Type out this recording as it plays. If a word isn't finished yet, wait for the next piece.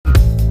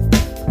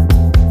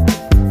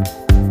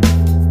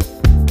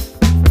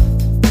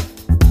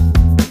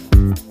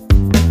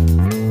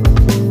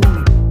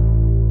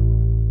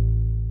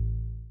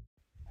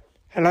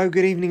hello,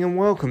 good evening and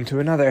welcome to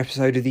another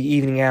episode of the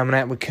Evening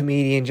Almanac with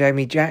comedian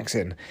Jamie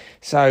Jackson.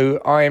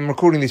 So I am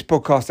recording this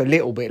podcast a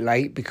little bit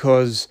late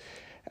because,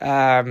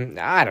 I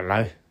don't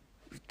know,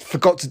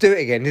 forgot to do it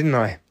again, didn't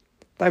I?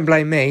 Don't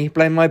blame me,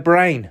 blame my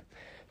brain.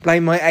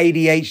 Blame my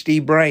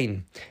ADHD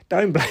brain.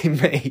 Don't blame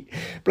me,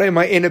 blame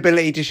my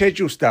inability to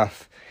schedule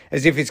stuff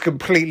as if it's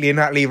completely and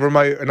utterly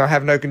remote and I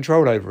have no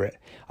control over it.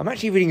 I'm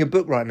actually reading a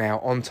book right now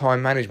on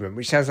time management,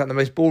 which sounds like the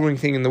most boring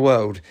thing in the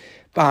world,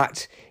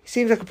 but it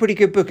seems like a pretty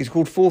good book. It's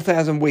called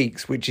 4,000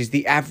 Weeks, which is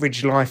the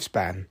average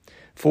lifespan.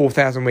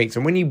 4,000 weeks.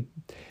 And when you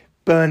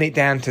burn it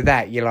down to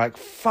that, you're like,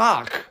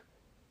 fuck.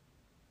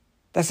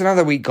 That's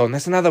another week gone.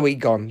 That's another week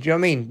gone. Do you know what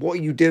I mean? What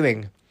are you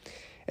doing?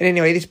 And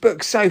anyway, this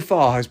book so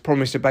far has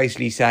promised to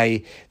basically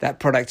say that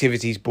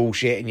productivity is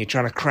bullshit and you're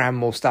trying to cram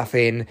more stuff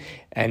in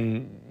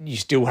and you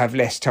still have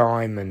less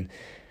time. And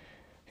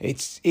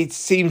it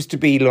seems to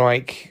be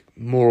like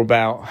more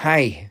about,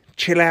 hey,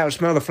 chill out and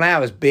smell the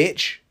flowers,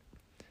 bitch.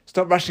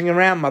 Stop rushing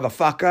around,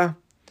 motherfucker.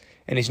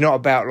 And it's not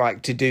about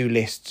like to-do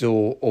lists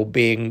or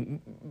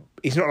being...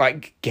 It's not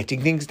like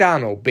getting things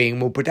done or being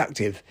more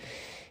productive.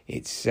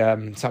 It's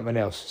something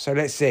else. So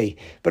let's see.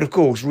 But of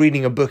course,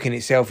 reading a book in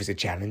itself is a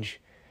challenge.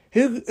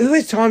 Who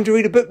has time to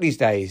read a book these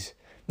days?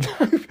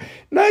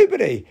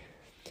 Nobody.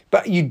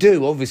 But you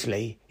do,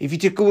 obviously. If you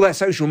took all that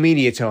social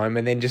media time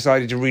and then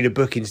decided to read a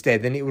book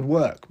instead, then it would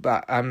work.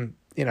 But, can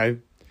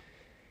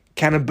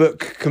a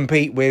book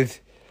compete with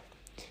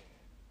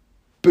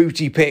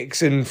booty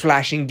pics and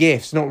flashing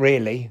gifs? Not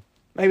really.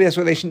 Maybe that's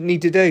what they should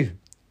need to do.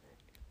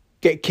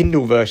 Get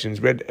Kindle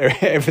versions where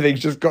everything's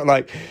just got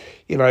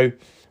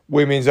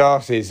women's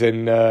asses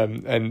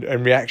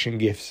and reaction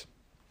gifs.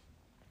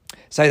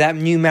 So that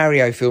new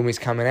Mario film is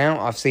coming out.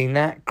 I've seen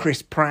that.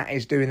 Chris Pratt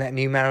is doing that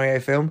new Mario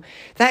film.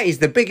 That is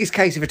the biggest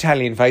case of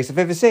Italian face I've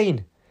ever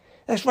seen.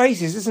 That's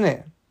racist, isn't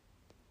it?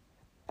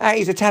 That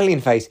is Italian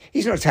face.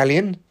 He's not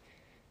Italian.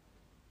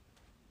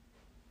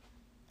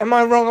 Am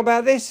I wrong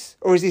about this?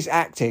 Or is this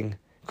acting?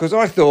 Because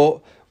I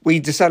thought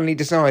we suddenly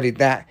decided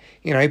that,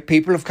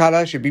 people of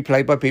colour should be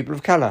played by people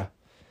of colour.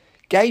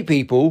 Gay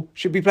people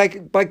should be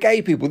played by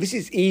gay people. This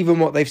is even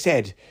what they've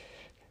said.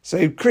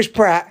 So Chris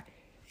Pratt,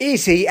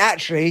 is he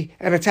actually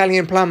an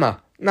Italian plumber?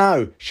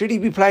 No. Should he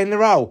be playing the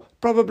role?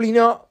 Probably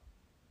not.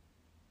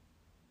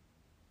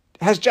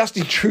 Has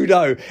Justin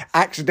Trudeau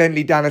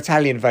accidentally done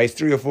Italian face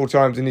 3 or 4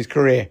 times in his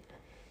career?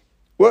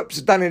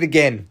 Whoops, done it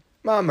again.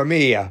 Mamma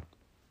mia.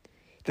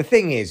 The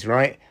thing is,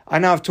 right, I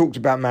know I've talked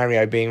about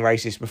Mario being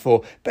racist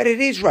before, but it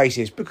is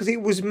racist because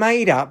it was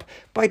made up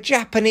by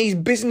Japanese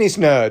business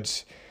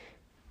nerds.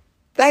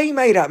 They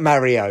made up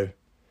Mario.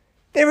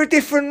 They're a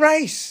different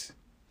race.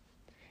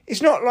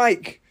 It's not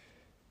like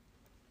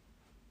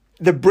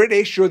the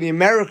British or the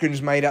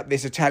Americans made up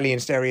this Italian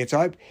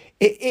stereotype.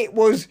 It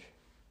was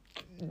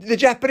the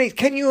Japanese.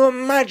 Can you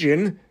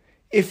imagine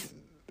if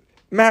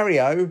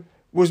Mario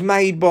was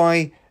made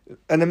by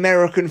an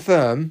American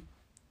firm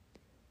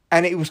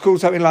and it was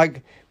called something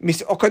like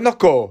Miss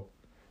Okonoko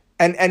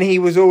and he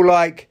was all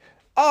like,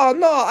 oh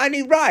no, I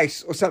need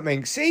rice or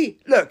something. See,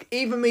 look,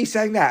 even me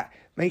saying that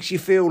makes you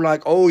feel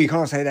like, oh, you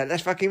can't say that.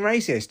 That's fucking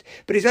racist.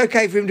 But it's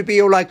okay for him to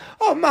be all like,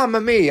 oh,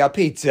 mamma mia,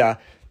 pizza.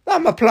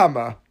 I'm a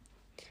plumber.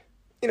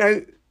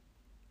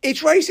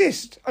 It's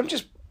racist. I'm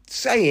just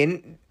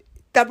saying,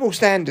 double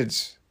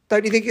standards.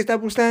 Don't you think it's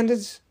double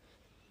standards?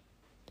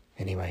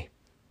 Anyway,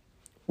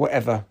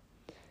 whatever.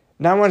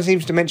 No one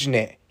seems to mention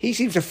it. He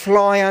seems to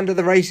fly under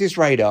the racist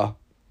radar.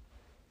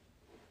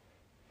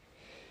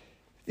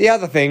 The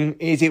other thing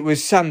is it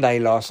was Sunday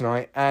last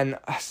night, and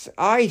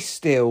I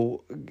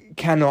still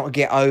cannot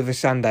get over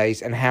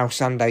Sundays and how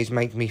Sundays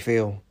make me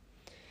feel.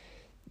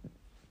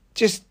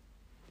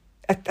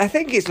 I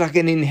think it's like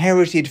an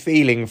inherited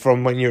feeling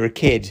from when you're a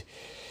kid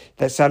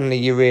that suddenly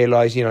you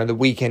realise, the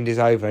weekend is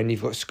over and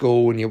you've got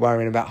school and you're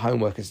worrying about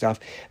homework and stuff.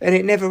 And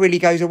it never really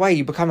goes away.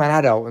 You become an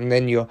adult and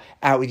then you're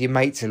out with your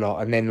mates a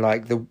lot. And then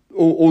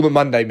all the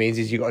Monday means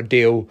is you've got to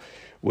deal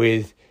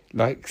with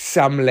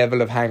some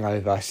level of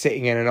hangover,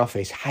 sitting in an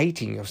office,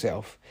 hating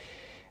yourself.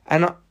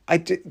 And I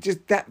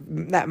just that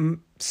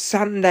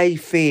Sunday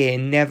fear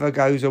never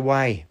goes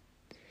away.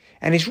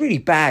 And it's really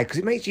bad because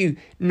it makes you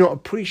not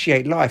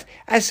appreciate life.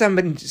 As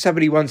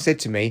somebody once said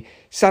to me,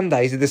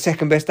 Sundays are the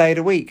second best day of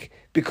the week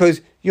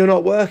because you're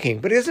not working.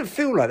 But it doesn't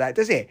feel like that,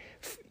 does it?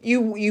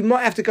 You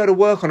might have to go to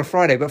work on a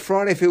Friday, but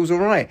Friday feels all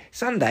right.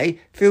 Sunday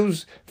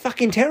feels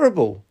fucking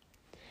terrible.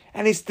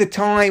 And it's the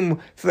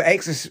time for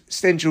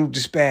existential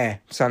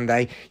despair,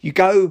 Sunday. You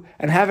go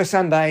and have a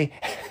Sunday.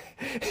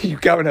 You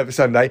go and have a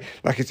Sunday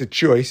like it's a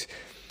choice.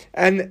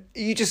 And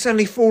you just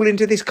suddenly fall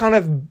into this kind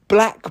of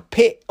black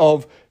pit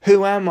of,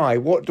 who am I?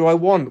 What do I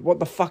want? What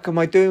the fuck am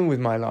I doing with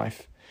my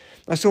life?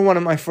 I saw one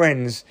of my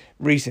friends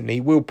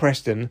recently, Will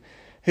Preston,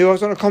 who I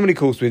was on a comedy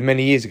course with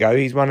many years ago.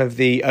 He's one of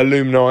the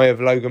alumni of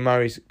Logan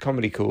Murray's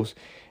comedy course.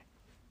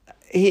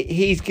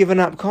 He's given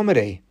up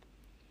comedy.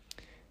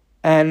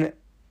 And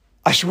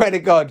I swear to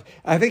God,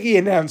 I think he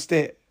announced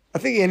it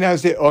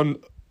on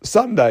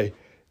Sunday.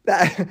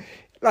 That,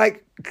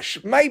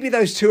 maybe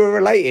those two are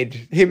related.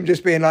 Him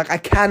just being like, I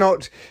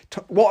cannot,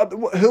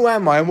 who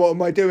am I and what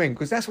am I doing?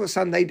 Because that's what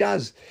Sunday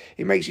does.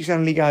 It makes you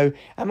suddenly go,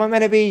 am I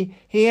meant to be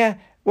here?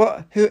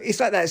 What? Who? It's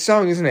like that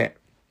song, isn't it?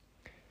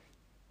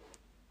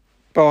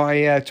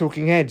 By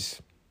Talking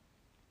Heads.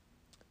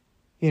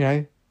 You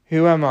know,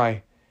 who am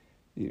I?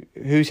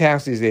 Whose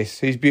house is this?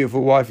 Whose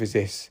beautiful wife is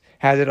this?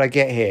 How did I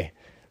get here?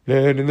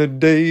 Letting the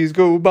days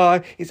go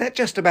by. Is that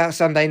just about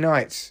Sunday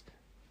nights?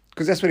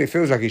 Because that's what it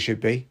feels like it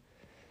should be.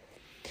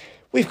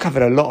 We've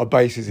covered a lot of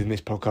bases in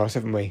this podcast,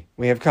 haven't we?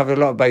 We have covered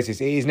a lot of bases.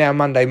 It is now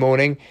Monday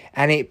morning,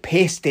 and it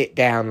pissed it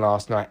down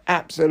last night.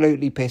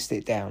 Absolutely pissed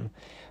it down.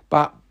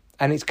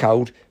 And it's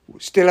cold.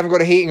 Still haven't got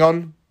the heating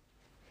on.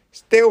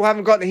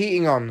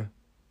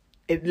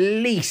 At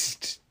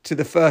least to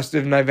the 1st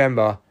of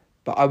November.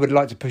 But I would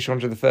like to push on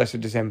to the 1st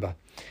of December.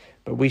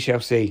 But we shall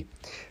see.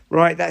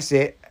 Right, that's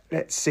it.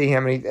 Let's see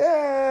how many.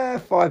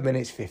 5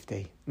 minutes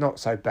 50. Not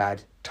so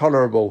bad.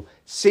 Tolerable.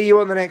 See you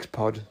on the next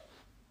pod.